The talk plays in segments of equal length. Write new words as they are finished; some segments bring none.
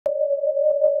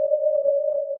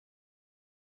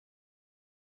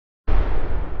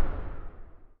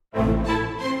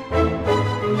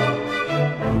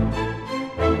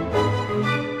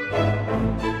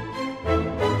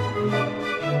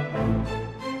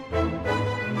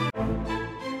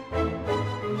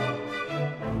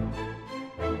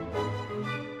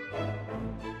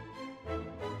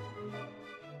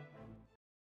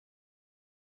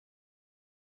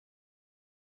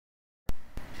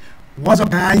What's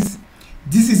up, guys?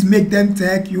 This is Make Them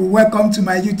Tech. You're welcome to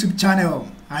my YouTube channel.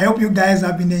 I hope you guys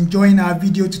have been enjoying our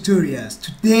video tutorials.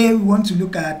 Today we want to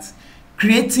look at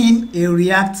creating a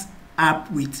React app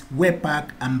with Webpack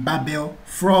and Babel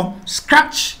from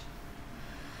scratch.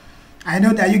 I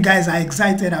know that you guys are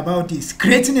excited about this.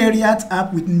 Creating a React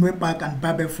app with Webpack and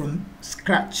Babel from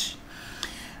scratch.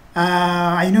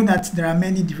 I know that there are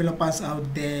many developers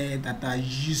out there that are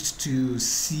used to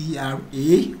CRA,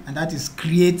 and that is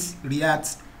create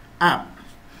React app.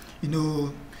 You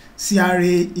know, CRA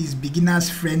is beginners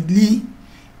friendly.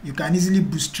 You can easily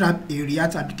bootstrap a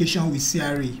React application with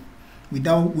CRA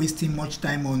without wasting much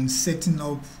time on setting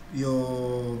up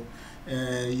your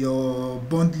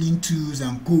bundling tools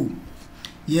and co.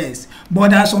 Yes,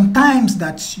 but there are some times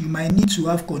that you might need to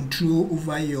have control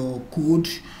over your code.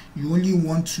 You only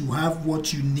want to have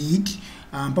what you need.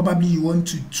 Probably you want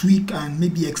to tweak and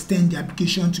maybe extend the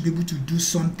application to be able to do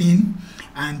something,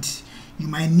 and you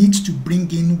might need to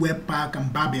bring in Webpack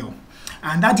and Babel.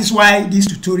 And that is why this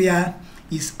tutorial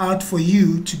is out for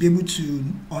you, to be able to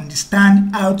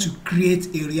understand how to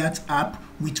create a React app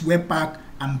with Webpack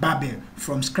and Babel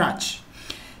from scratch.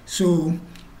 So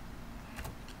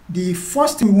the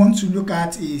first thing we want to look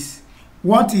at is,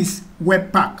 what is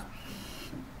Webpack?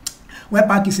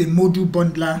 Webpack is a module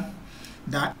bundler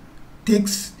that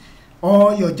takes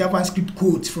all your JavaScript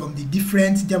codes from the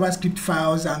different JavaScript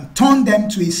files and turn them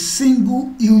to a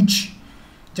single huge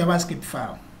JavaScript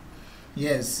file.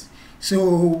 Yes,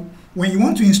 so when you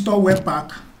want to install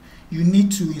Webpack, you need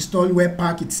to install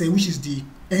Webpack itself, which is the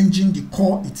engine, the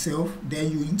core itself. Then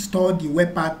you install the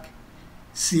Webpack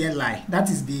CLI. That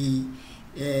is the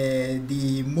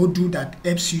module that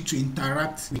helps you to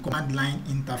interact with the command line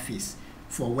interface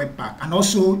for Webpack, and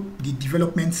also the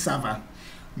development server.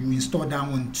 You install that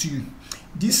one too.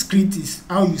 This script is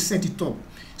how you set it up,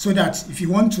 so that if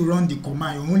you want to run the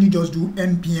command, you only just do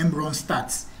npm run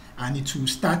start and it will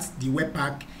start the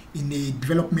Webpack in a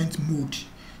development mode.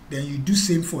 Then you do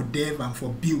same for dev and for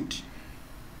build.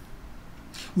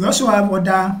 We also have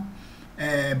other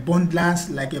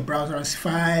bundlers like a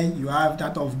Browserify, you have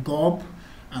that of Gob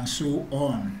and so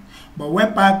on. But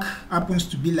Webpack happens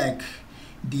to be like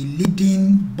the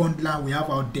leading bundler we have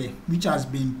out there, which has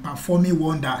been performing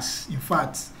wonders. In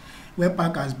fact,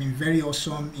 Webpack has been very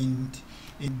awesome in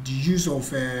the use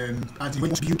of as we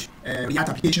build React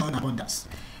application and others.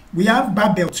 We have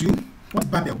Babel too. What is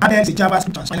Babel? Babel is a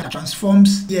JavaScript transpiler that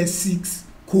transforms ES6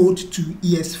 code to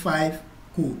ES5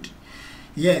 code.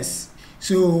 Yes,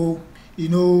 so you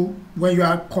know, when you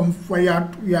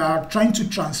are trying to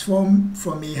transform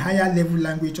from a higher level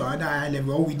language to another higher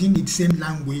level, or within the same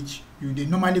language, they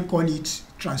normally call it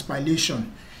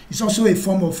transpilation. It's also a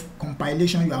form of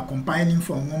compilation. You are compiling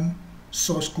from one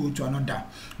source code to another.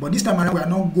 But this time around, we are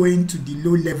not going to the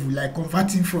low level, like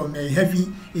converting from a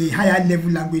higher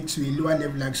level language to a lower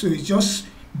level language. So it's just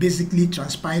basically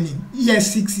transpiling.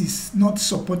 ES6 is not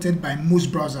supported by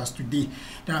most browsers today.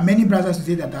 There are many browsers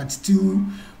today that are still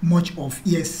much of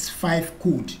ES5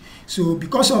 code. So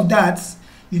because of that,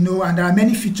 you know, and there are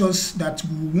many features that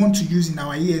we want to use in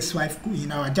our ES5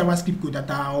 in our JavaScript code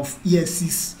that are of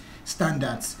ES6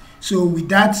 standards. So with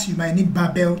that, you might need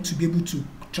Babel to be able to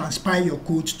transpile your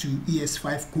code to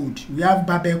ES5 code. We have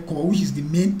Babel core, which is the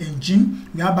main engine.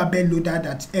 We have Babel loader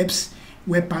that helps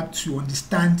Webpack to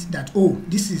understand that, oh,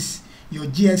 this is your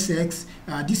GSX,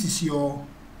 this is your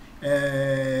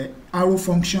arrow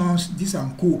functions, this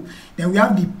and co. Then we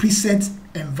have the preset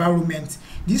environment.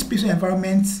 This preset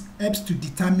environment helps to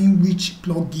determine which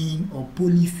plugin or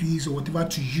polyfills or whatever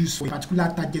to use for a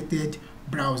particular targeted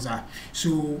browser.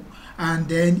 So, and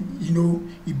then, you know,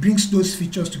 it brings those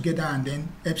features together and then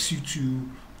helps you to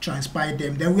transpile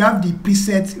them. Then we have the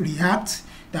preset React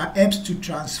that helps to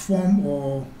transform,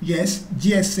 or yes,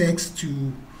 GSX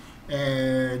to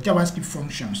JavaScript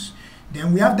functions.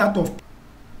 Then we have that of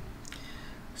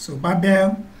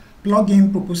Babel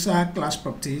plugin proposal class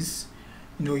properties.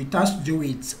 You know, it has to do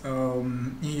with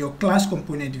in your class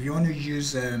component, if you want to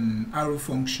use arrow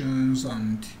functions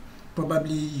and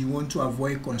probably you want to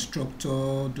avoid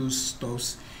constructor, those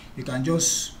stuffs, you can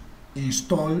just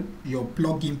install your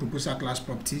plugin proposal class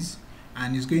properties,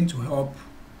 and it's going to help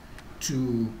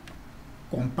to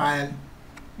compile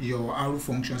your arrow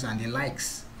functions and the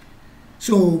likes.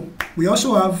 So we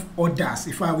also have others.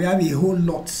 We have a whole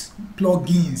lot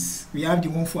plugins. We have the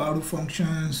one for arrow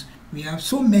functions. We have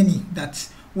so many that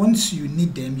once you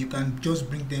need them, you can just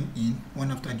bring them in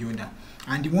one after the other.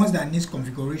 And the ones that needs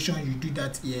configuration, you do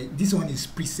that here. This one is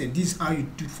preset. This is how you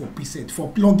do it for preset.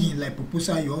 For plugin like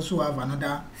proposal, you also have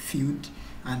another field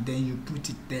and then you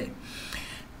put it there.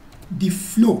 The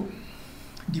flow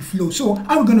the flow. So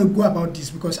how are we going to go about this?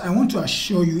 Because I want to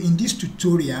assure you in this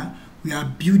tutorial we are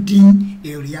building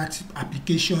a React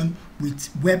application with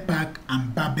Webpack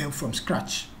and Babel from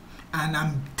scratch, and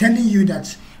I'm telling you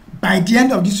that by the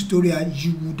end of this tutorial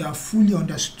you would have fully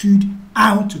understood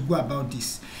how to go about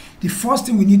this. The first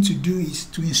thing we need to do is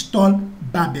to install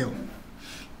Babel,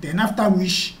 then after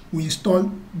which we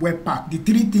install Webpack. The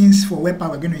 3 things for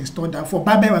Webpack we're going to install that. For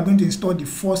Babel we're going to install the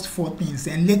first 4 things,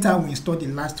 and later we install the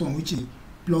last one, which is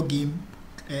plugin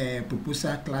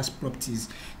proposal class properties.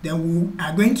 Then we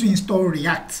are going to install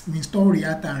React. We install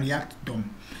React and React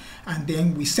DOM, and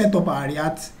then we set up our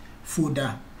React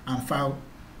folder and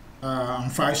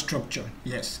file structure.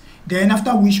 Yes. Then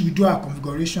after which we do our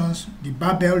configurations, the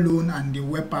Babel loan and the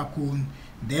Webpack loan.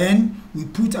 Then we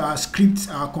put our scripts,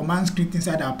 our command script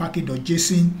inside our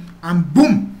package.json, and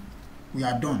boom, we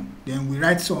are done. Then we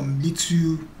write some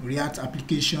little React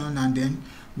application, and then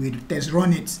we test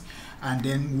run it, and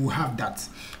then we'll have that.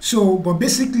 So, but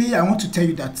basically I want to tell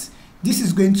you that this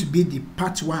is going to be the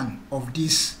part 1 of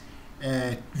this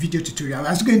video tutorial.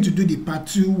 I'm going to do the part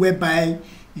 2, whereby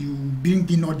you bring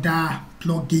in other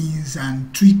plugins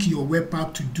and tweak your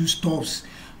Webpack to do stuffs,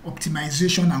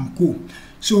 optimization and co.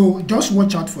 So just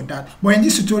watch out for that. But in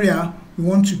this tutorial we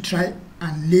want to try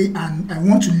and I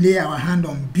want to lay our hand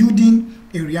on building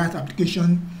a React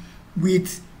application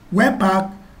with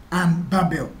Webpack and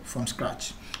Babel from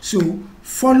scratch. So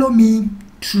follow me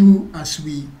through as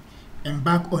we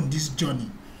embark on this journey.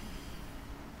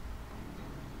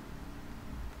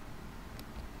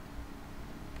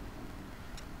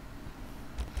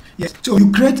 Yes, so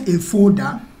you create a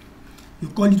folder, you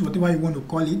call it whatever you want to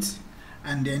call it,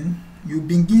 and then you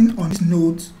begin on this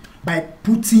node by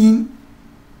putting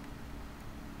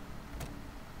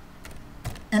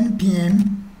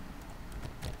npm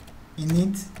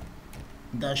init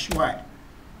 -y.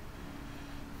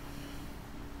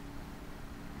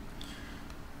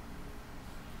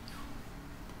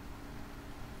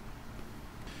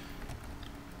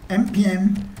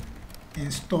 npm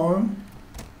install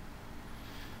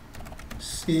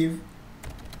save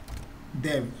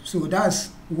dev. So that's,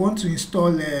 we want to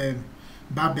install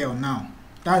Babel now.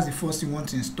 That's the first thing we want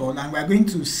to install, and we are going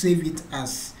to save it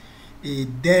as a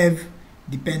dev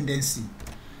dependency.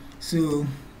 So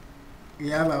we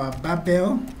have our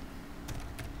Babel,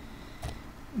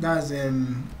 that's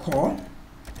core.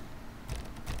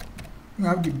 We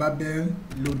have the Babel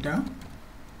loader,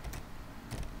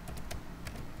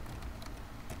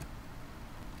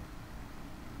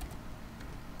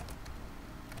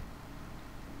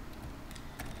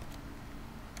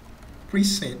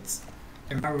 preset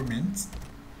environment,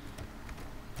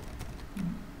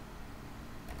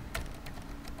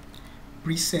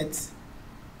 preset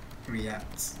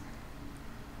React.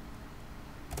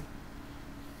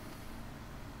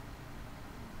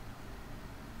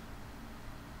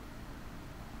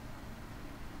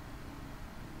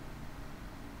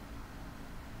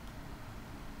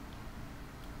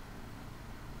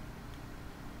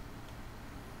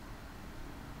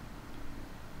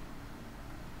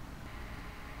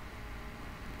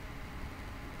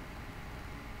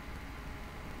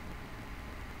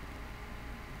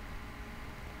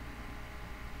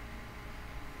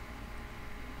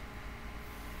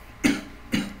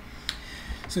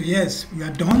 So yes, we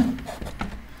are done.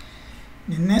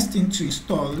 The next thing to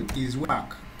install is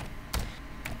Webpack.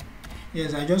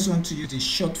 Yes, I just want to use the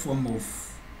short form of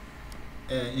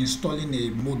installing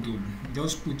a module.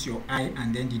 Just put your I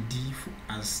and then the D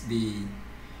as the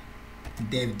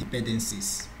dev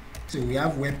dependencies. So we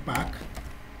have Webpack,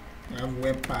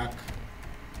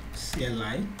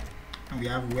 CLI, and we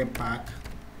have Webpack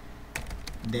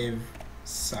dev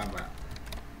server.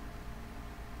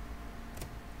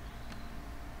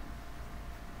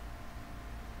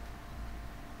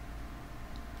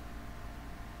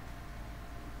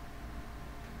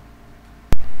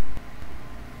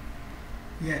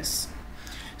 Yes,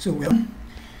 so we are,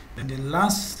 and the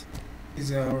last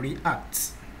is React.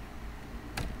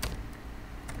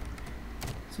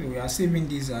 So we are saving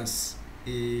this as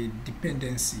a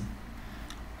dependency,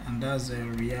 and that's a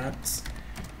React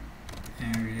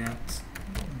and React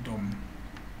DOM.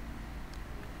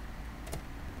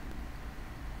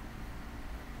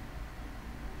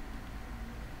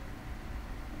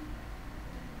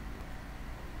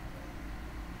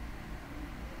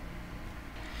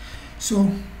 So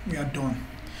we are done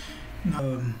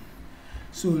now.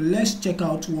 So let's check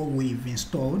out what we've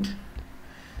installed.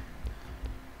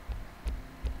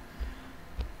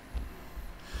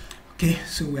 Okay,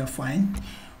 so we are fine.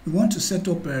 We want to set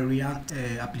up a React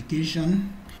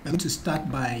application. We're going to start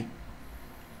by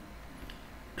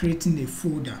creating a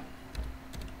folder.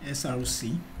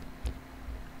 src.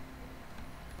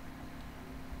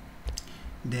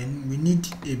 Then we need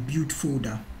a build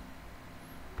folder.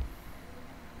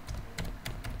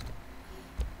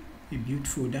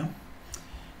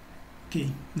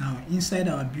 Okay, now inside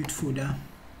our build folder,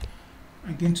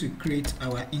 I'm going to create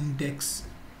our index.html.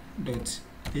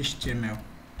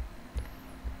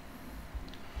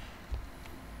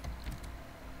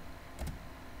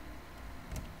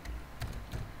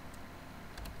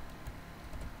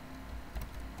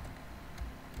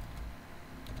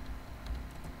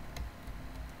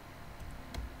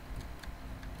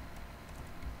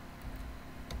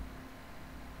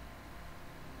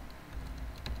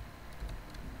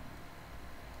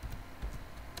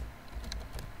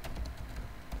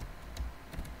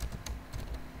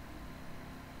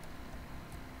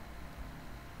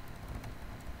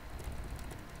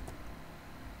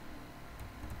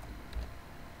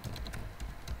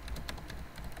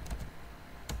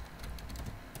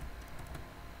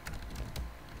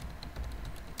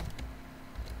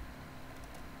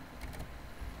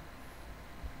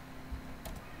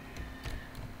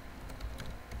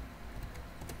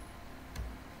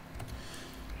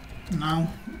 Now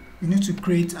we need to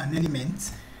create an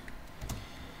element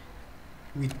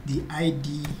with the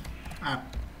ID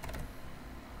app.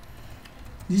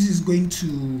 This is going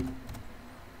to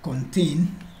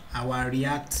contain our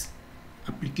React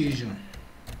application.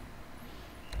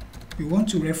 We want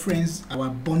to reference our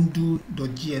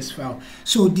bundle.js file.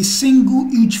 So the single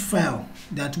huge file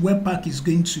that Webpack is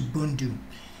going to bundle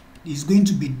is going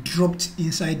to be dropped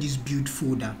inside this build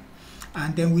folder.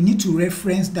 And then we need to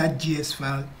reference that JS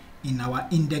file in our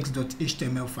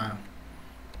index.html file.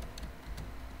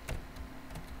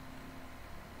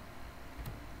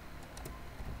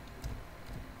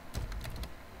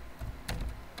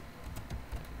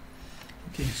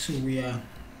 Okay, so we are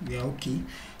okay.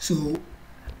 So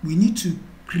we need to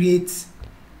create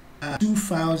two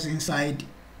files inside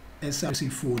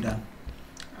src folder,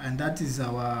 and that is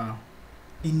our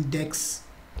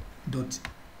index.js,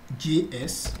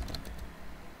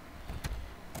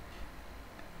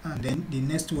 and then the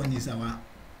next one is our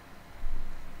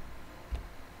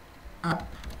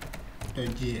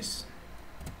app.js.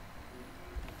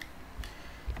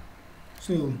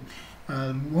 So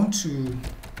we want to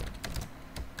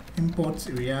import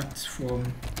React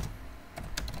from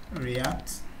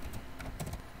React,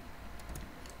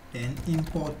 then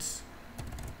import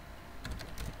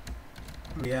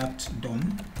React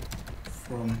DOM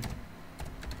from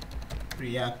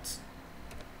React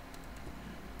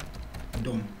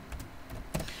DOM.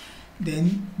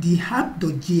 Then the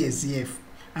app.js,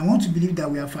 I want to believe that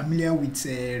we are familiar with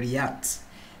React.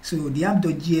 So the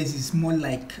app.js is more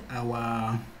like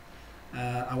our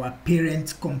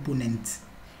parent component.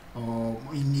 Or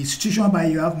in a situation where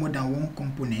you have more than one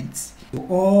component, so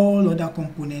all other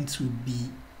components will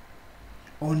be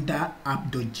under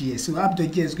app.js. So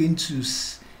app.js is going to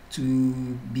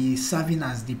be serving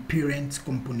as the parent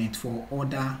component for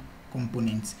other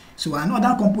components. So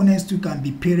another components too can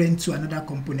be parent to another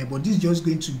component, but this is just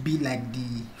going to be like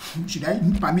the, should I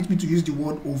permit me to use the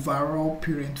word overall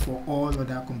parent for all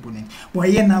other components. But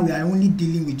here now we are only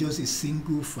dealing with just a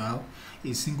single file,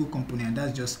 a single component, and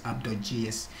that's just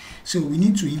app.js. So we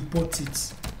need to import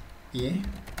it here,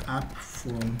 app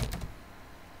from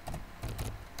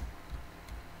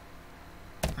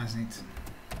as it.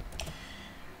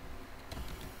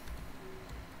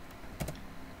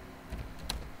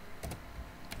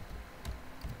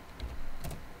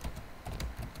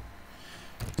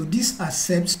 So this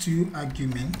accepts two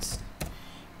arguments.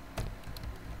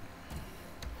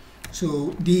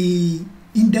 So the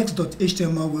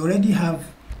index.html, we already have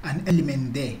an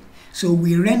element there. So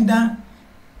we render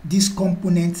this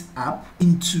component app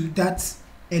into that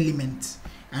element,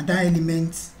 and that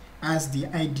element has the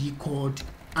ID called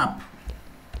app.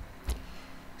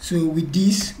 So with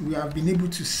this, we have been able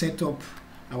to set up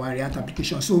our React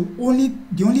application. So the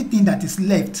only thing that is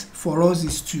left for us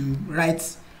is to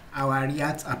write our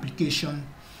React application,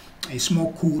 a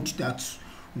small code that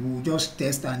we'll just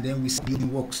test, and then we see if it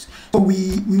works. So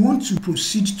we want to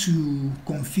proceed to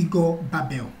configure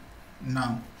Babel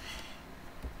now.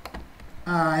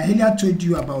 I earlier told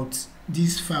you about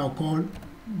this file called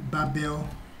Babel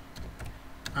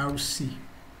RC.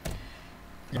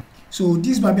 So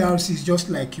this Babel RC is just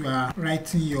like you are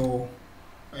writing your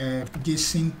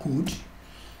JSON code.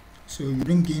 So you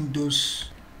bring in those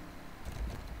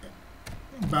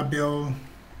Babel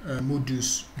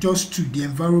modules just to the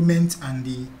environment and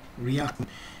the React.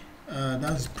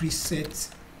 That's preset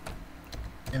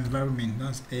environment.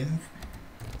 That's env.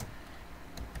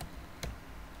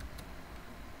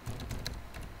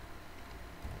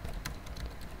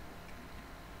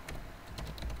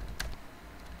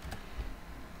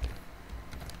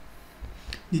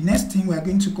 The next thing we are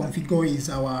going to configure is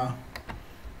our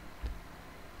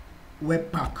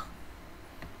Webpack.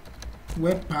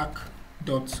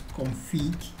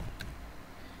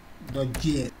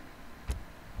 Webpack.config.js.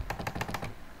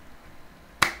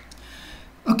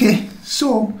 Okay,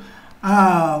 so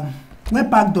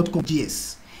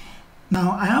webpack.config.js.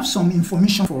 Now I have some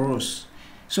information for us,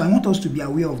 so I want us to be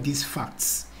aware of these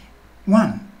facts.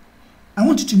 One, I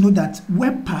want you to know that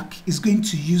Webpack is going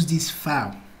to use this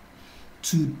file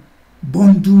to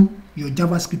bundle your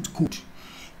JavaScript code.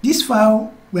 This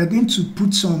file, we are going to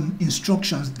put some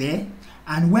instructions there,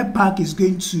 and Webpack is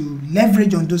going to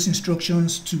leverage on those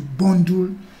instructions to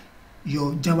bundle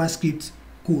your JavaScript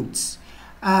codes.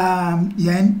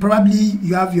 Then probably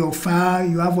you have your file,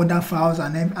 you have other files,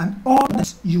 and all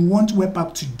that you want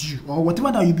Webpack to do, or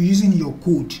whatever that you'll be using in your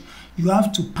code, you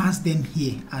have to pass them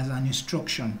here as an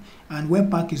instruction, and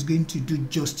Webpack is going to do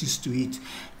justice to it.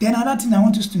 Then another thing I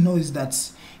want us to know is that,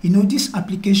 this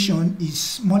application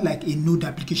is more like a node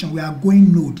application. We are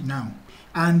going node now,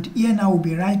 and here now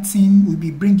we'll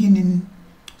be bringing in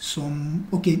some,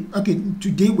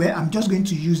 today where I'm just going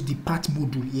to use the path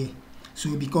module here.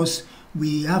 So because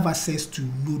we have access to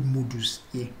node modules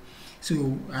here, so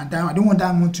and I don't want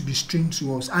that one to be strange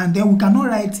to us, and then we cannot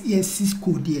write ES6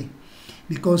 code here,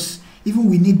 because even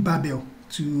we need Babel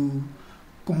to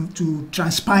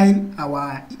transpile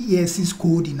our ES6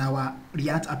 code in our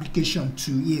React application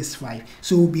to ES5.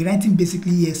 So we'll be writing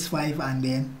basically ES5 and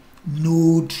then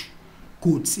node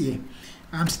codes here.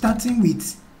 I'm starting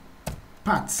with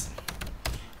paths.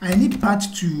 I need paths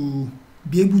to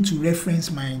be able to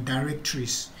reference my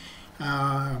directories.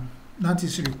 That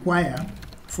is required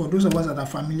for those of us that are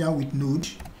familiar with Node.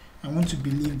 I want to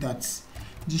believe that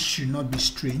this should not be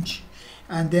strange.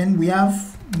 And then we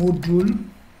have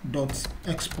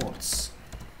module.exports.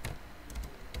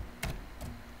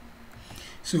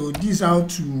 So this is how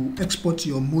to export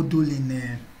your module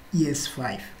in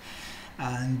ES5.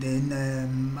 And then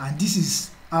and this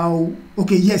is how,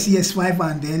 ES5,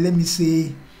 and then let me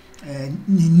say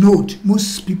in Node.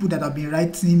 Most people that have been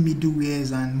writing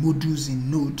middlewares and modules in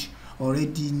Node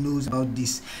already knows about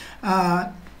this.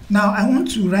 Now I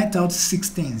want to write out 6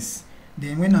 things.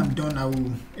 Then when I'm done, I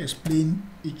will explain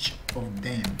each of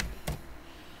them.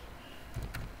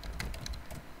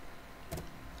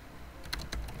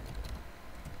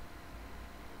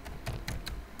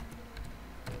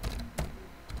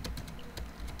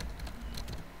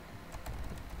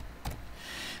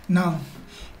 Now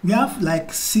we have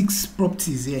like 6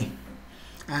 properties here,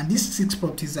 and these 6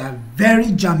 properties are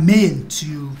very germane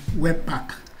to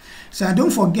Webpack. So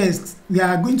don't forget, we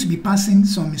are going to be passing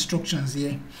some instructions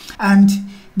here, and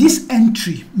this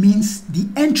entry means the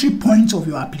entry point of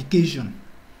your application.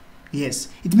 Yes,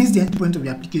 it means the entry point of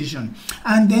your application.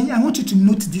 And then I want you to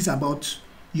note this about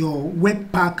your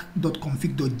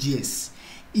webpack.config.js.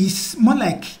 It's more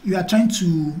like you are trying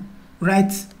to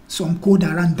write some code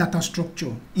around data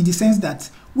structure, in the sense that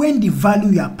when the value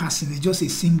you are passing is just a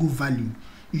single value,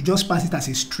 you just pass it as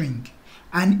a string.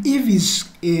 And if it's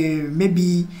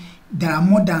maybe there are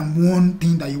more than one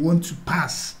thing that you want to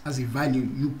pass as a value,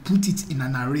 you put it in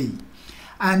an array.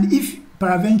 And if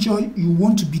peradventure you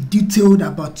want to be detailed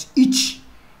about each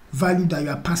value that you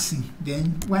are passing,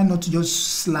 then why not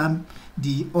just slam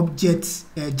the object,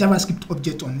 JavaScript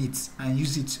object on it and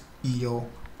use it in your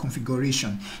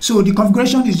configuration. So the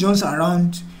configuration is just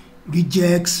around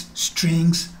regex,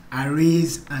 strings,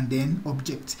 arrays, and then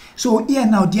objects. So here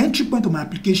now the entry point of my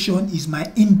application is my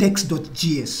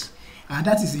index.js, and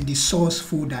that is in the source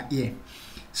folder here.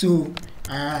 So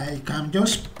I can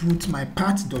just put my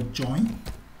path.join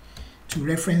to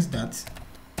reference that.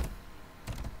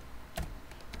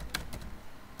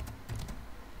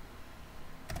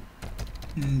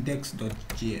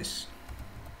 Index.js.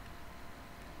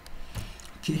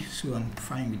 Okay, so I'm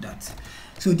fine with that.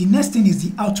 So the next thing is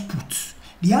the output.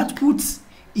 The output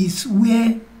is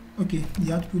where,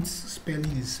 the output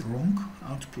spelling is wrong.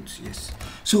 Output, yes.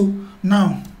 So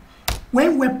now,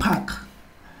 when Webpack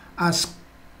has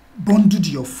bundled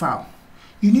your file,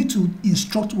 you need to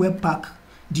instruct Webpack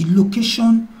the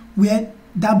location where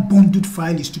that bundled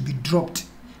file is to be dropped,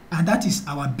 and that is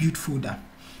our build folder.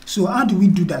 So how do we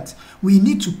do that? We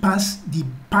need to pass the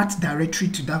path directory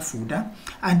to that folder,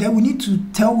 and then we need to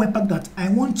tell Webpack that I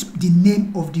want the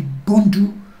name of the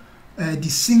bundle, the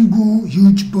single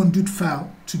huge bundled file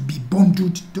to be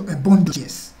bundled to a bundle.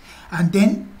 Yes. And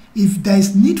then if there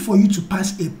is need for you to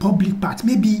pass a public path,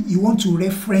 maybe you want to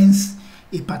reference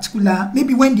a particular,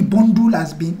 maybe when the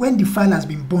file has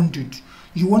been bundled,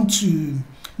 you want to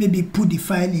maybe put the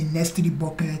file in S3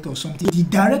 bucket or something, the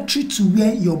directory to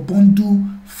where your bundle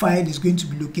file is going to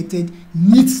be located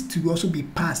needs to also be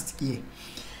passed here.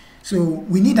 So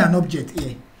we need an object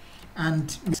here,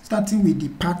 and we're starting with the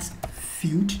path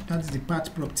field. That's the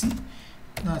path property.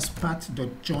 That's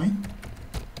path.join.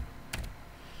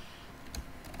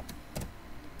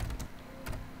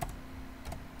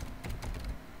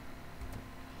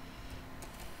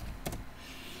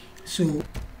 So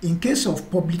in case of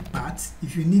public path,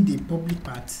 if you need a public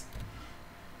path,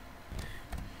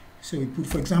 so we put,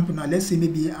 for example, now let's say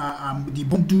maybe the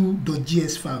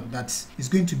bundle.js file that is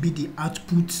going to be the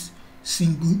output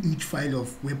single huge file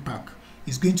of Webpack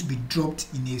is going to be dropped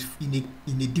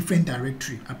in a different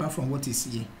directory apart from what is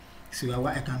here. So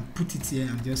I can put it here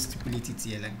and just stipulate it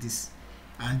here like this.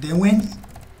 And then when,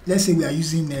 let's say we are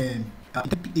using an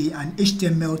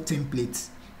HTML template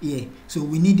here, so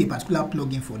we need a particular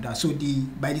plugin for that. So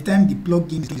by the time the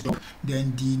plugin is up,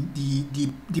 then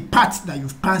the path that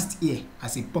you've passed here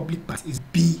as a public path is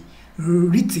be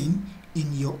written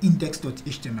in your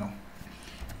index.html.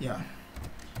 Yeah.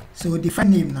 So the file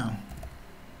name now.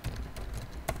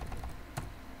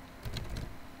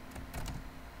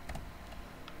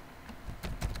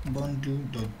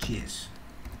 Bundle.js.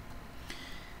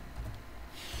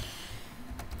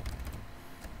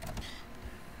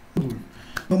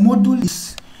 The module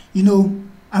is,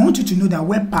 I want you to know that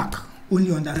Webpack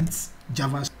only understands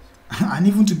JavaScript, and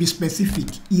even to be specific,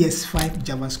 ES5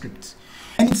 JavaScript.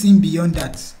 Anything beyond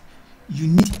that, you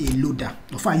need a loader.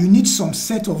 In fact, you need some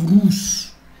set of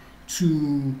rules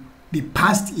to be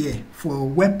passed here for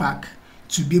Webpack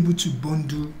to be able to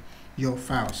bundle your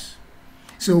files.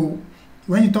 So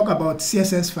when you talk about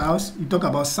CSS files, you talk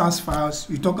about SAS files,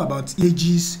 you talk about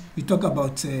images, you talk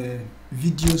about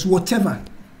videos, whatever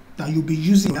that you'll be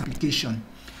using in your application,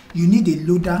 you need a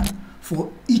loader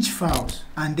for each file,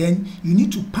 and then you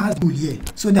need to pass the rule here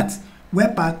so that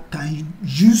Webpack can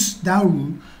use that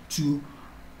rule to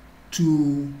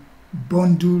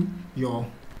bundle your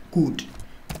code.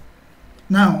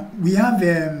 Now we have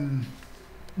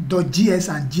 .gs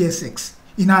and .gsx.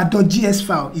 In our .gs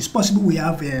file, it's possible we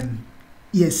have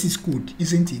ES6 code,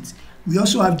 isn't it? We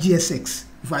also have GSX.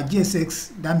 If our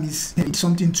GSX, that means it's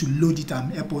something to load it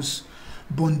and help us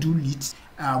bundle it.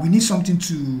 We need something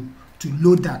to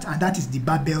load that, and that is the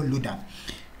Babel loader.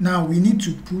 Now we need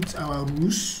to put our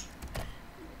rules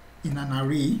in an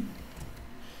array.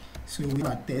 So we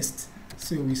have a test.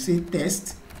 So we say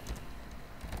test.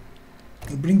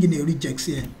 We bring in a regex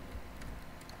here.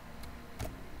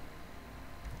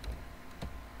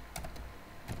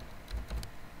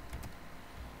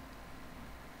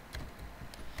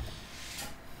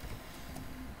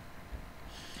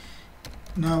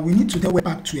 Now we need to tell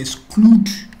Webpack to exclude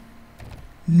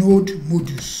node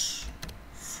modules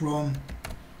from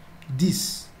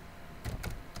this.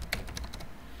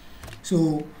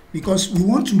 So because we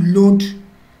want to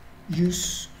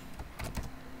use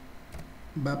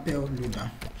Babel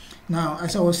loader. Now,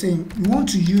 as I was saying, we want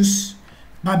to use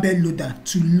Babel loader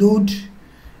to load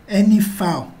any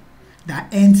file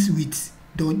that ends with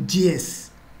 .gs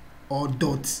or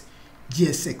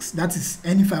 .gsx. That is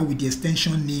any file with the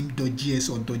extension name .gs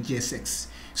or .gsx.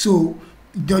 So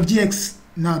 .gs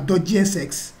now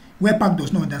 .gsx, Webpack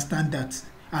does not understand that,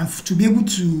 and to be able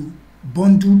to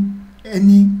bundle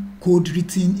any code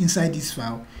written inside this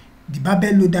file, the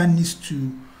Babel loader needs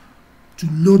to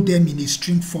load them in a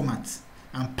string format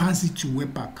and pass it to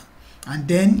Webpack. And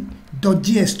then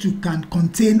 .gs2 can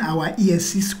contain our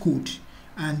ES6 code,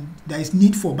 and there is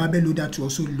need for Babel loader to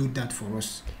also load that for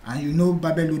us. And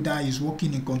Babel loader is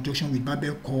working in conjunction with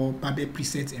Babel core, Babel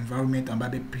preset environment, and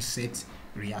Babel preset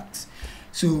React.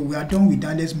 So we are done with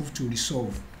that. Let's move to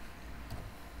resolve.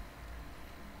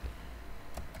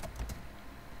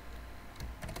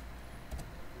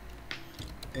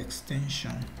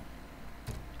 Extensions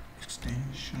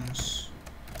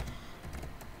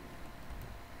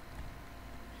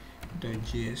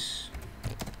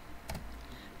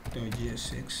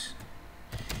 .gsx.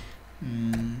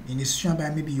 In a situation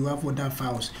where maybe you have other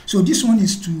files. So this one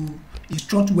is to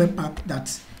instruct Webpack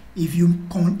that if you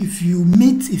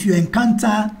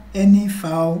encounter any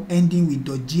file ending with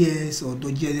 .gs or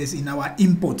 .gs in our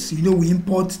imports, we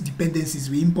import dependencies,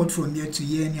 we import from here to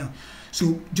here now.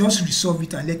 So just resolve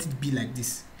it and let it be like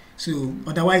this. So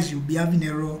otherwise you'll be having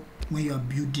error when you are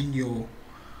building your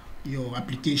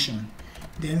application.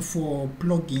 Then for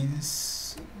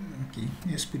plugins, okay,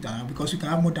 let's put that because we can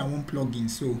have more than one plugin.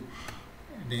 So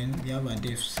then we have a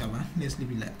dev server. Let's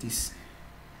leave it like this.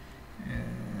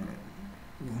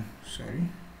 Oh, sorry.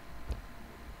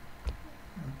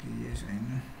 Okay, yes, I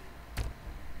know.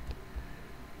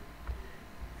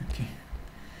 Okay.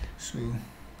 So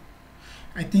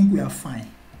I think we are fine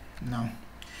now.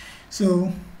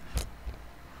 So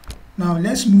now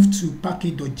let's move to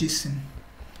package.json.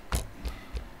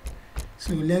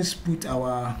 So let's put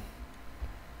our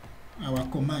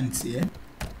commands here.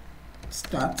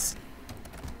 Start.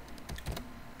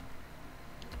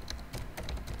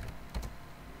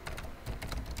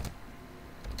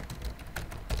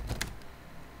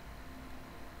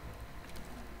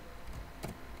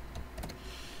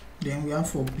 Then we have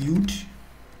for build,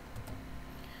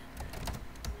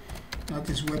 that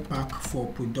is Webpack for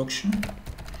production,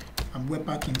 and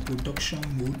Webpack in production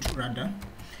mode rather.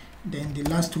 Then the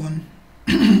last one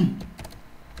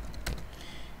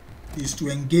is to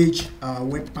engage our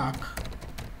Webpack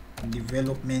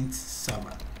development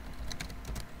server.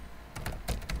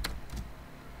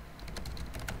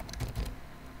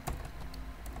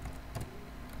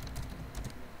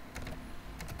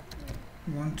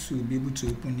 We want to be able to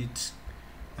open it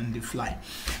on the fly.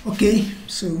 Okay,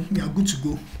 so we are good to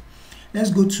go. Let's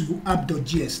go to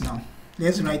app.js now.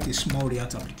 Let's write a small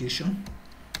React application.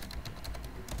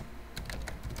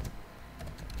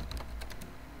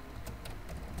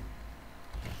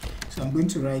 So I'm going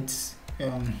to write,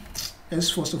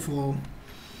 let's first of all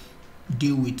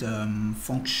deal with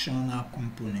functional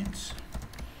components.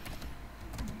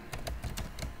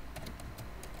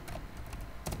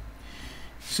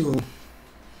 So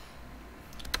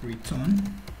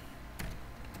return,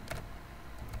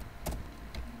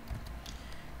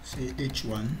 say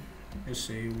h1, let's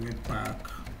say Webpack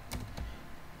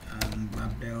and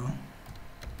Babel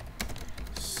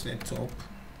setup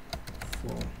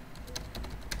for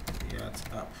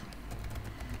React app.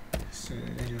 So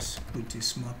let's just put a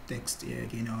small text here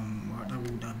again. What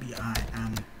would that be? I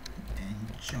am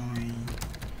enjoying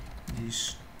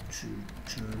this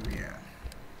tutorial.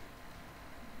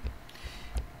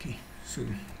 Okay, so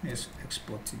let's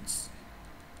export it.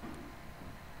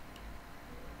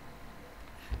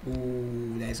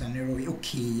 Oh, there's an error.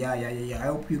 Okay, yeah. I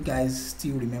hope you guys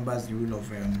still remember the rule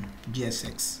of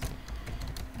GSX.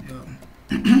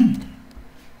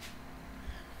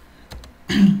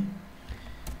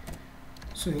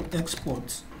 So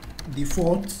export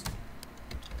default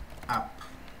app.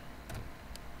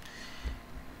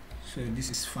 So this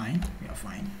is fine. We are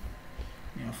fine.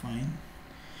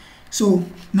 So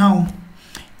now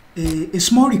a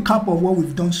small recap of what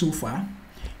we've done so far.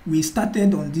 We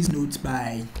started on this note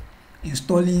by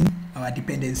installing our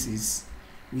dependencies.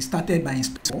 We started by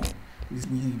install.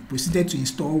 We proceeded to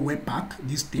install Webpack,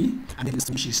 this thing, and then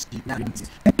which is we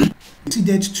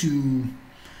proceeded to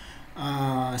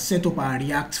set up our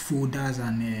React folders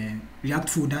and React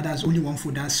folder. That's only one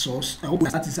folder, source.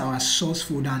 That is our source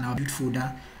folder and our build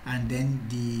folder, and then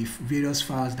the various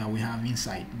files that we have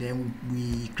inside. Then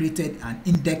we created an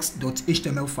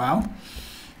index.html file.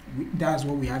 That's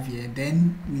what we have here.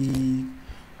 Then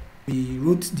we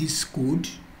wrote this code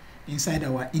inside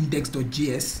our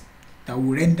index.js that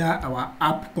will render our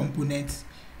app component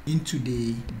into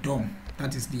the DOM.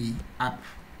 That is the app,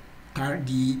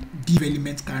 the div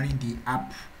element carrying the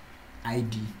app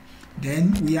ID.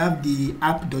 Then we have the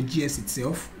app.js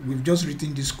itself. We've just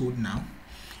written this code now,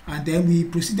 and then we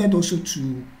proceeded also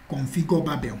to configure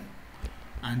Babel,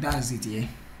 and that's it here.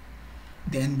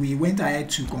 Then we went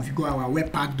ahead to configure our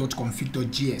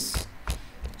webpack.config.js.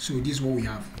 So this is what we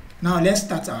have. Now let's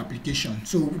start our application.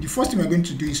 So the first thing we're going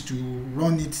to do is to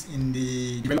run it in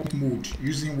the development mode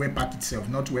using Webpack itself,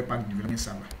 not Webpack development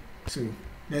server. So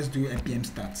let's do npm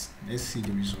start. Let's see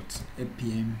the results.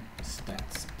 npm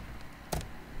start.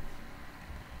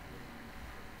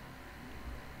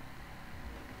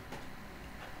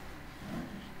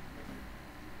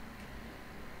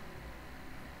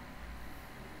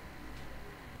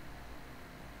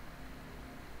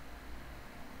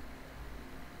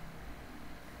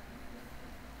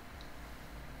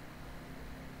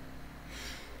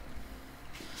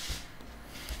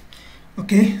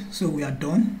 Okay, so we are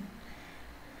done.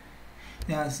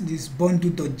 There's this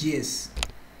bundle.js,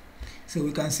 so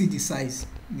we can see the size,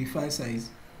 the file size.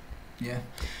 Yeah,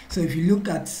 so if you look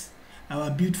at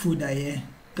our build folder here, you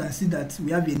can see that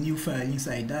we have a new file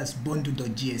inside. That's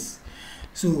bundle.js.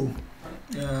 So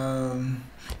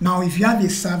now if you have a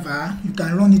server, you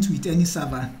can run it with any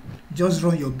server. Just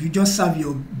run your build, just serve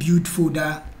your build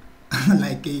folder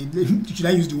like should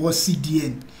I use the word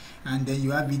CDN, and then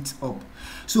you have it up.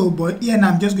 So but here now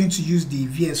I'm just going to use the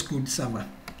VS Code server.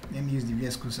 Let me use the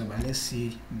VS Code server. Let's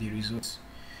see the results.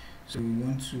 So we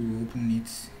want to open it.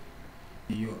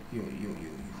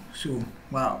 So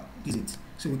wow, this is it.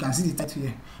 So we can see the title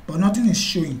here, but nothing is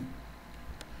showing.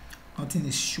 Nothing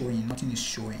is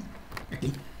showing.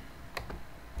 Okay.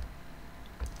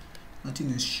 nothing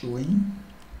is showing,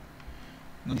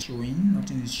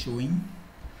 nothing is showing.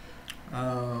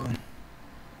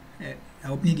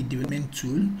 Opening the development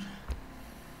tool,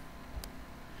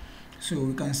 so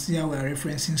we can see how we are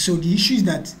referencing. So the issue is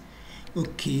that,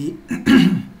 okay,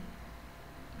 the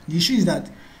issue is that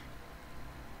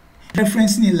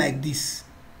referencing it like this,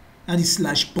 that is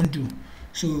 /bundle.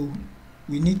 So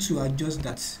we need to adjust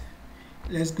that.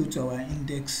 Let's go to our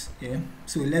index here.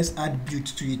 So let's add build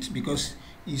to it because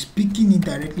it's picking it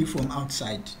directly from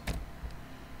outside.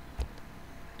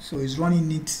 So it's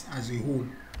running it as a whole.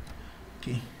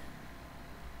 Okay.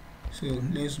 So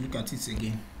let's look at it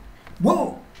again.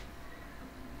 Whoa!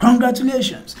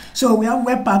 Congratulations! So we have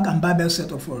Webpack and Babel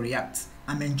set up for React.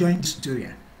 I'm enjoying this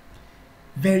tutorial.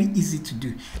 Very easy to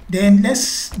do. Then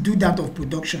let's do that of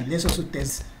production. Let's also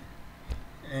test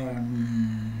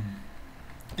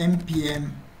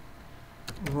npm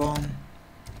run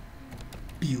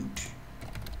build.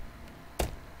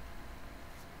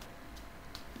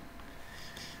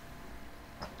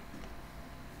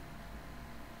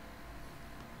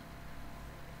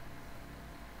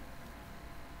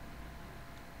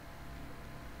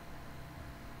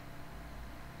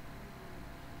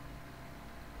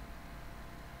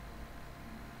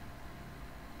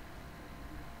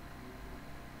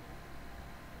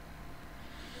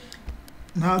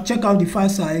 Now check out the file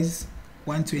size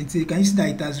 120. Can you see that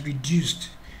it has reduced?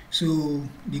 So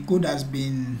the code has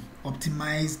been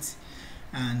optimized,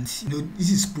 and this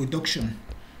is production.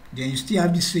 Then you still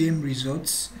have the same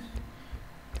results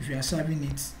if you are serving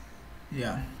it.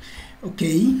 Yeah.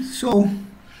 Okay, so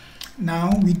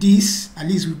now with this, at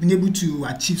least we've been able to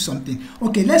achieve something.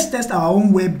 Okay, let's test our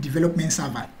own web development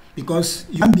server, because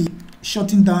you can be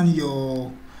shutting down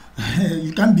your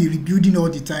you can't be rebuilding all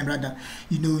the time. Rather,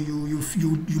 you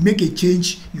make a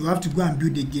change, you have to go and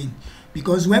build again,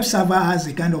 because web server has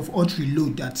a kind of auto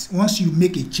reload that once you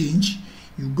make a change,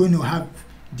 you're going to have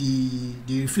the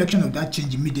reflection of that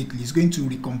change immediately. It's going to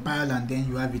recompile and then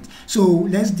you have it. So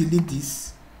let's delete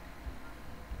this.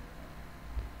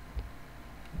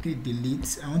 Okay,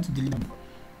 delete. I want to delete.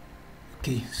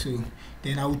 Okay, so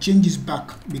then I will change this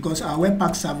back, because our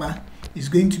Webpack server is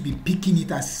going to be picking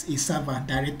it as a server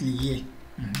directly here.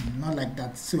 Not like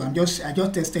that. So I just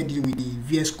tested it with the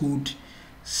VS Code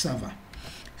server.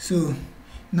 So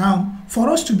now for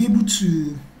us to be able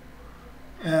to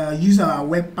use our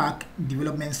Webpack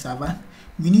development server,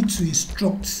 we need to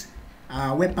instruct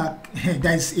our Webpack.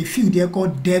 There's a field there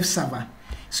called dev server.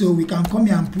 So we can come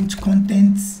here and put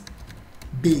content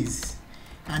base,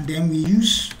 and then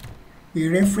we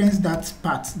reference that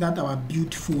part, that our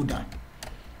build folder.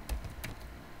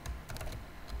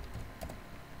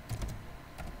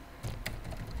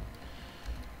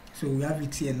 So we have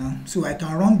it here now. So I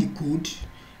can run the code,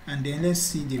 and then let's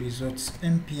see the results.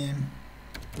 npm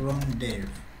run dev.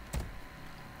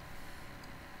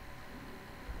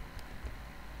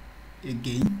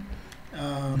 Again.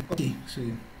 Okay, so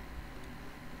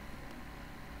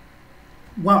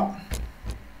wow.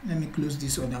 Let me close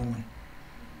this other one.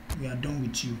 We are done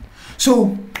with you.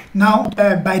 So now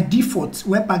by default,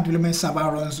 Webpack development server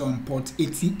runs on port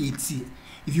 8080.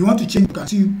 If you want to change, you can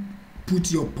still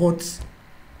put your port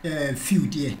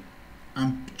field here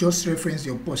and just reference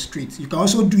your port straight. You can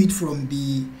also do it from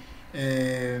the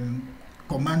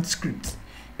command script.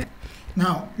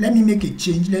 Now let me make a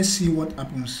change. Let's see what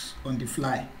happens on the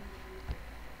fly.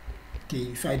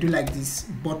 Okay, if I do like this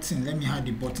button, let me add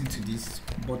the button to this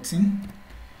button.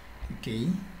 Okay,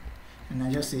 and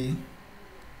I just say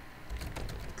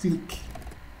click.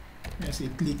 Let's say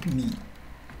click me.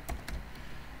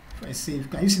 If I save,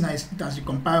 can you see now it has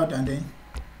recompiled, and then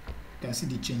you can see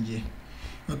the change here.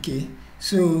 Okay,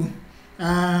 so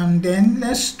then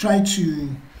let's try to,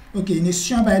 okay, in a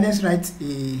situation by, let's write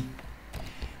a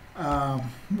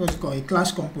what's it called, a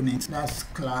class component. That's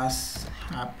class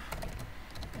app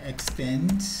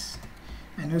extends.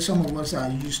 I know some of us are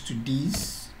used to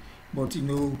this, but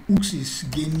hooks is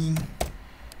gaining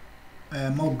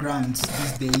more grants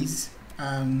these days.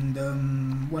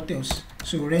 And what else?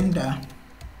 So render,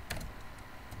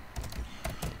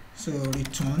 so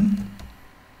return.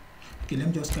 Okay, let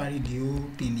me just carry the whole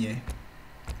thing here,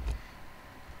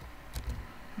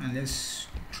 and let's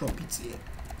drop it here.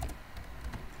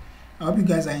 I hope you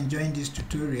guys are enjoying this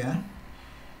tutorial.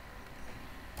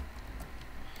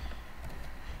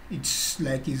 It's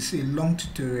like it's a long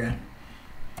tutorial.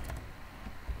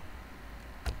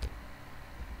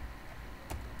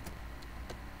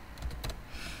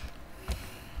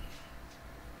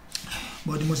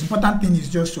 But the most important thing is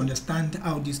just to understand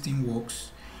how this thing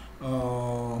works.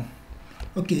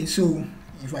 Okay, so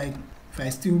if I if I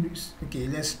still, okay,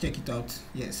 let's check it out.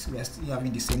 Yes, we are still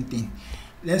having the same thing.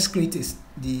 Let's create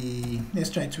let's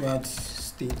try to add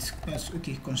state. That's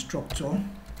okay. Constructor.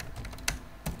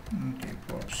 Okay,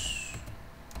 props.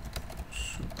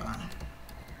 Super.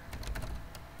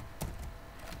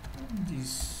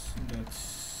 This dot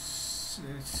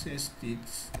says state.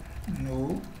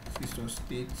 No, this was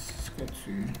state. It's got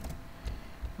to.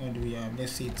 What do we have?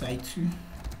 Let's say title.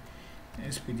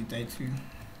 Let's put the title.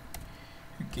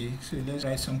 Okay, so let's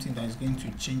write something that is going to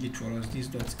change it for us. This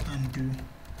dot undo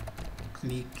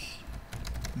click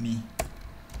me.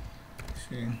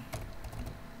 So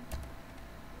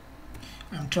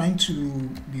I'm trying to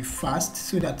be fast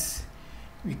so that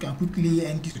we can quickly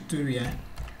end this tutorial.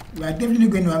 We are definitely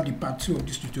going to have the part 2 of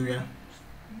this tutorial.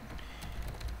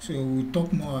 So we'll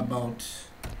talk more about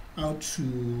how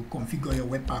to configure your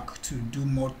Webpack to do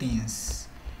more things.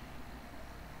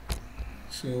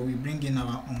 So we bring in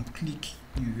our onClick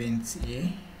event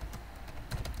here.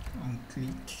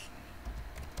 onClick.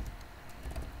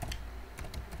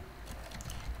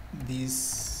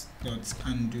 This dot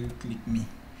undo click me.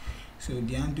 So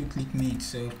the undo click me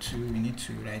itself too, we need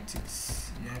to write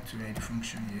it. You have to write the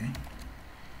function here.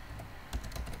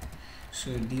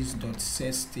 So this dot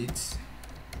set state.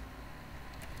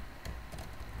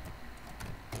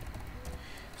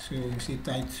 So we say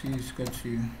title is equal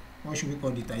to, what should we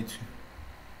call the title?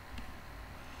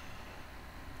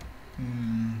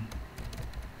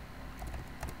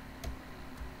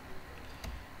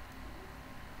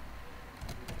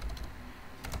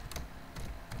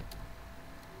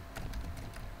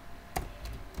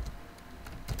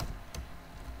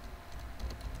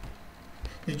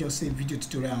 Let's just say video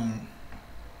tutorial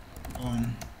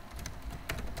on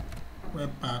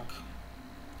Webpack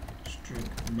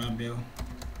 / Babel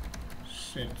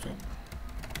setup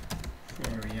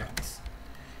for React.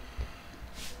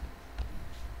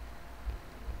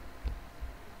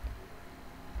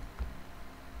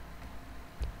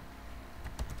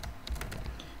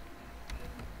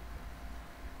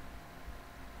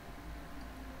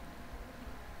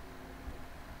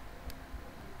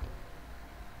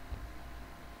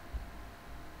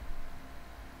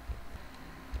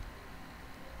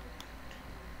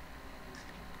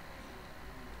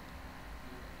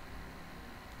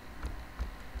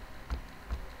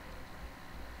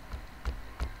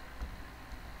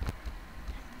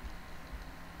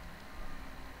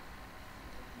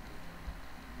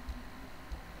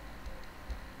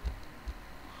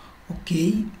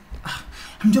 Okay,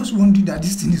 I'm just wondering that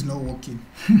this thing is not working.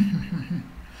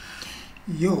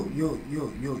 yo.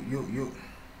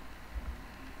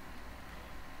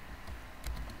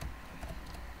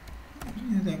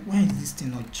 Like, why is this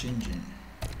thing not changing?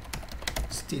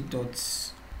 State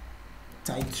dot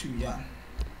title, yeah.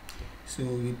 So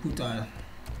we put our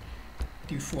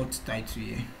default title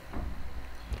here.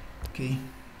 Okay,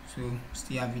 so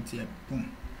still have it here.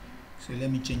 Boom. So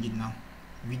let me change it now.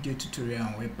 Video tutorial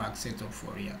on Webpack setup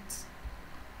for React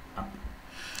app.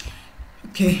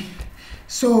 Okay,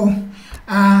 so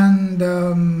and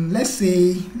let's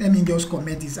say, let me just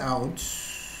comment this out,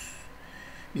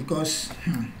 because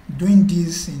doing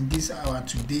this in this hour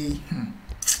today,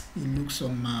 it looks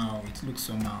somehow.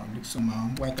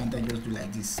 Why can't I just do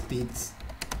like this?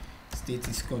 State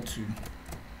is equal to,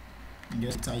 and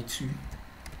just title,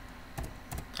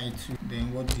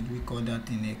 then what did we call that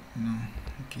in it? No.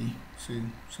 Okay, so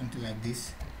something like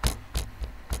this,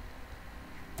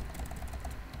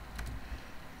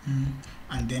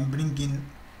 and then bring in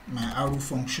my arrow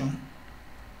function,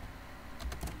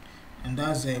 and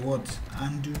that's what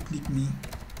undo click me.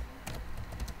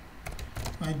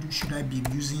 Why should I be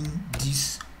using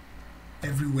this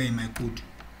everywhere in my code?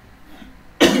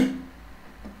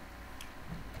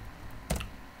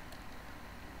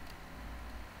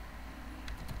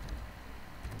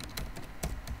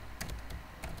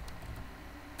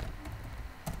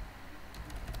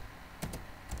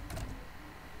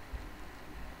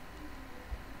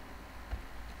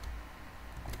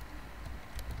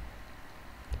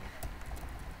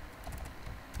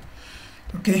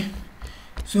 Okay,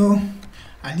 so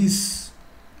at least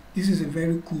this is a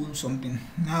very cool something.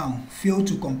 Now, fail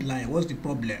to comply. What's the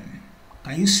problem?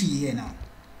 Can you see here now?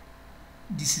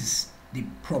 This is the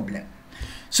problem.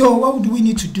 So what do we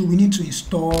need to do? We need to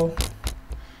install.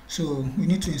 So we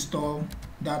need to install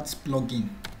that plugin.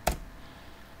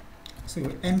 So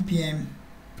npm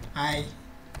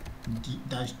i-d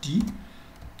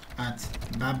at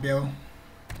Babel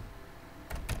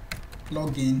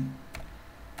plugin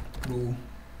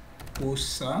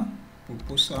proposal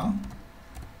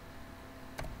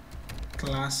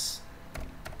class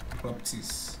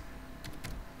properties,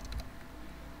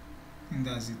 and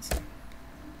that's it.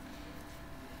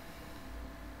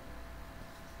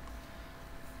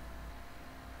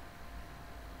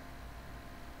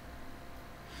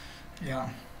 Yeah,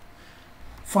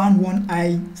 found one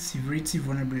high severity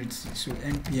vulnerability, so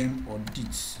npm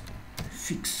audit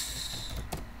fix.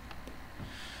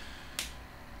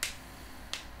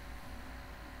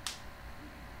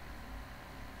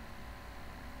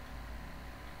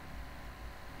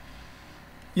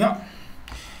 Yeah,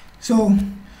 so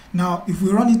now if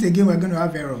we run it again, we're going to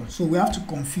have error, so we have to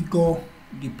configure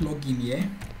the plugin here,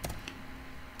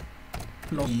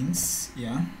 plugins.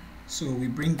 Yeah, so we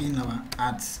bring in our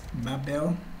at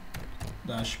Babel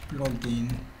dash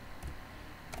plugin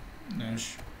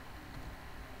dash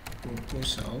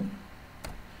proposal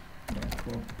dot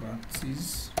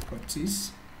properties.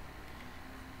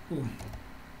 Oh,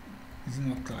 is it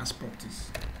not class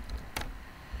properties?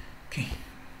 Okay,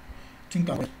 think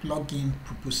about plugin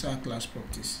proposal class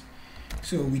properties.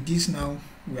 So with this now,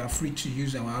 we are free to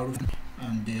use our arrow,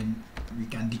 and then we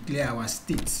can declare our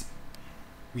state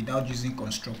without using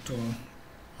constructor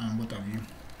and what have you.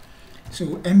 So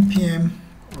npm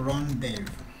run dev.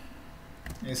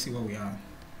 Let's see what we have.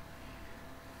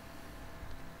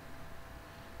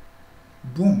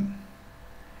 Boom,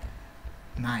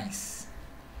 nice.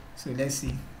 So let's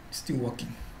see, still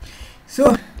working.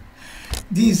 So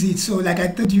this is it. So like I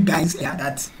told you guys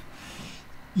that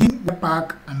using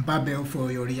Webpack and Babel for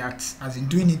your React, as in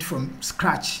doing it from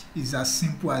scratch, is as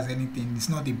simple as anything. It's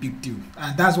not a big deal,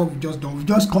 and that's what we've just done. We've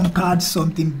just conquered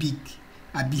something big.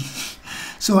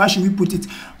 So how should we put it?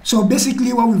 So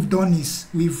basically what we've done is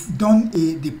we've done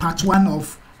the part one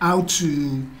of how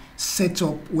to set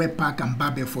up Webpack and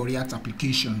Babel for React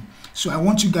application. So I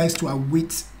want you guys to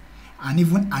await and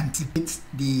even anticipate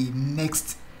the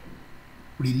next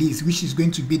release, which is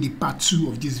going to be the part 2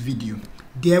 of this video.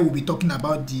 There we'll be talking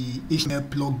about the HTML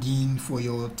plugin for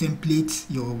your templates,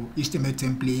 your HTML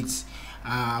templates.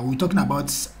 We're talking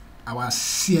about our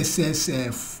CSS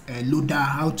loader,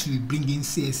 how to bring in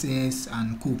CSS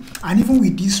and co. And even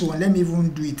with this one, let me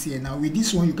even do it here now. With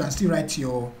this one, you can still write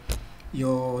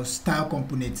your style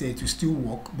component here to still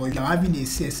work, but if you're having a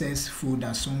CSS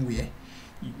folder somewhere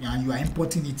and you are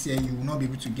importing it here, you will not be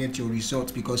able to get your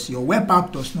result because your web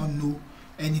app does not know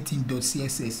anything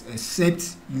 .css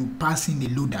except you pass in the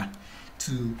loader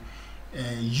to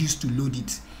use to load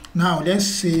it. Now let's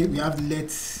say we have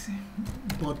let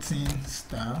button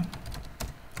style.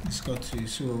 Let's go to,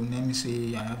 so let me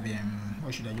say I have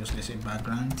what should I just, let's say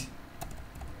background.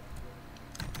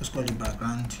 Let's call it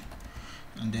background,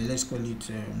 and then let's call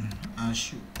it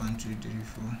hash 1 2 3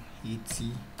 4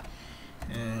 80.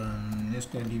 Let's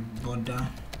call it border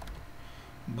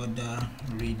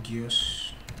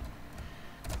radius,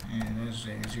 and that's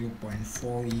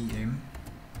 0.4 em,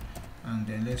 and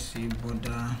then let's say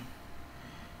border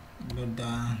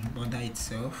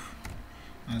itself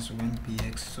as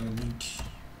 1px solid,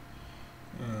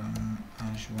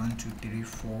 hash 1 2 3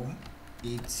 4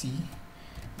 80,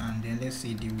 and then let's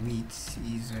say the width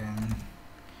is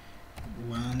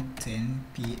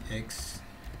 110px,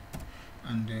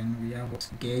 and then we have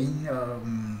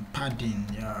again padding.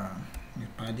 Yeah, the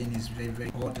padding is very, very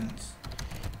important.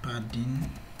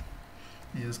 Padding,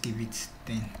 let's give it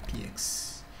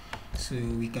 10px. So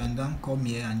we can then come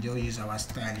here and just use our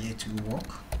style here to work,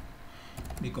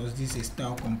 because this is a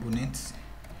style component.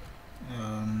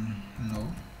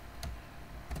 No,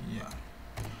 yeah,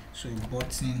 so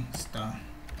button style.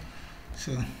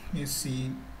 So let's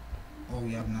see what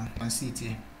we have now. You can see it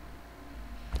here,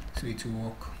 so it will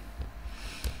work.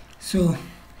 So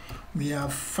we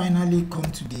have finally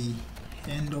come to the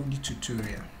end of the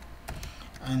tutorial,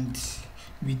 and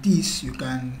with this you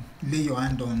can lay your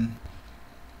hand on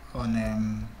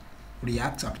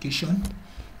React application.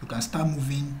 You can start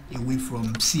moving away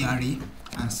from CRA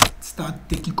and start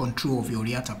taking control of your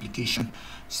React application.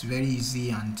 It's very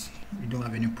easy and you don't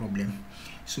have any problem.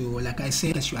 So like I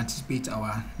said, as you anticipate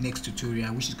our next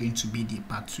tutorial, which is going to be the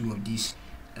part 2 of this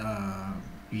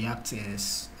React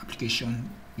application,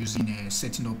 using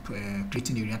setting up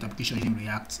creating a React application using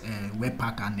React,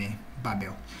 Webpack and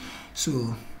Babel.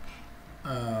 So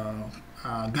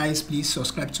guys, please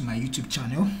subscribe to my YouTube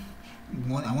channel.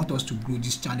 I want us to grow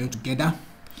this channel together,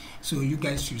 so you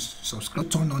guys should subscribe,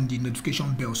 turn on the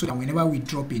notification bell, so that whenever we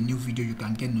drop a new video you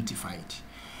can get notified.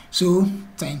 So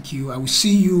thank you. I will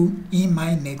see you in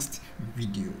my next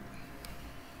video.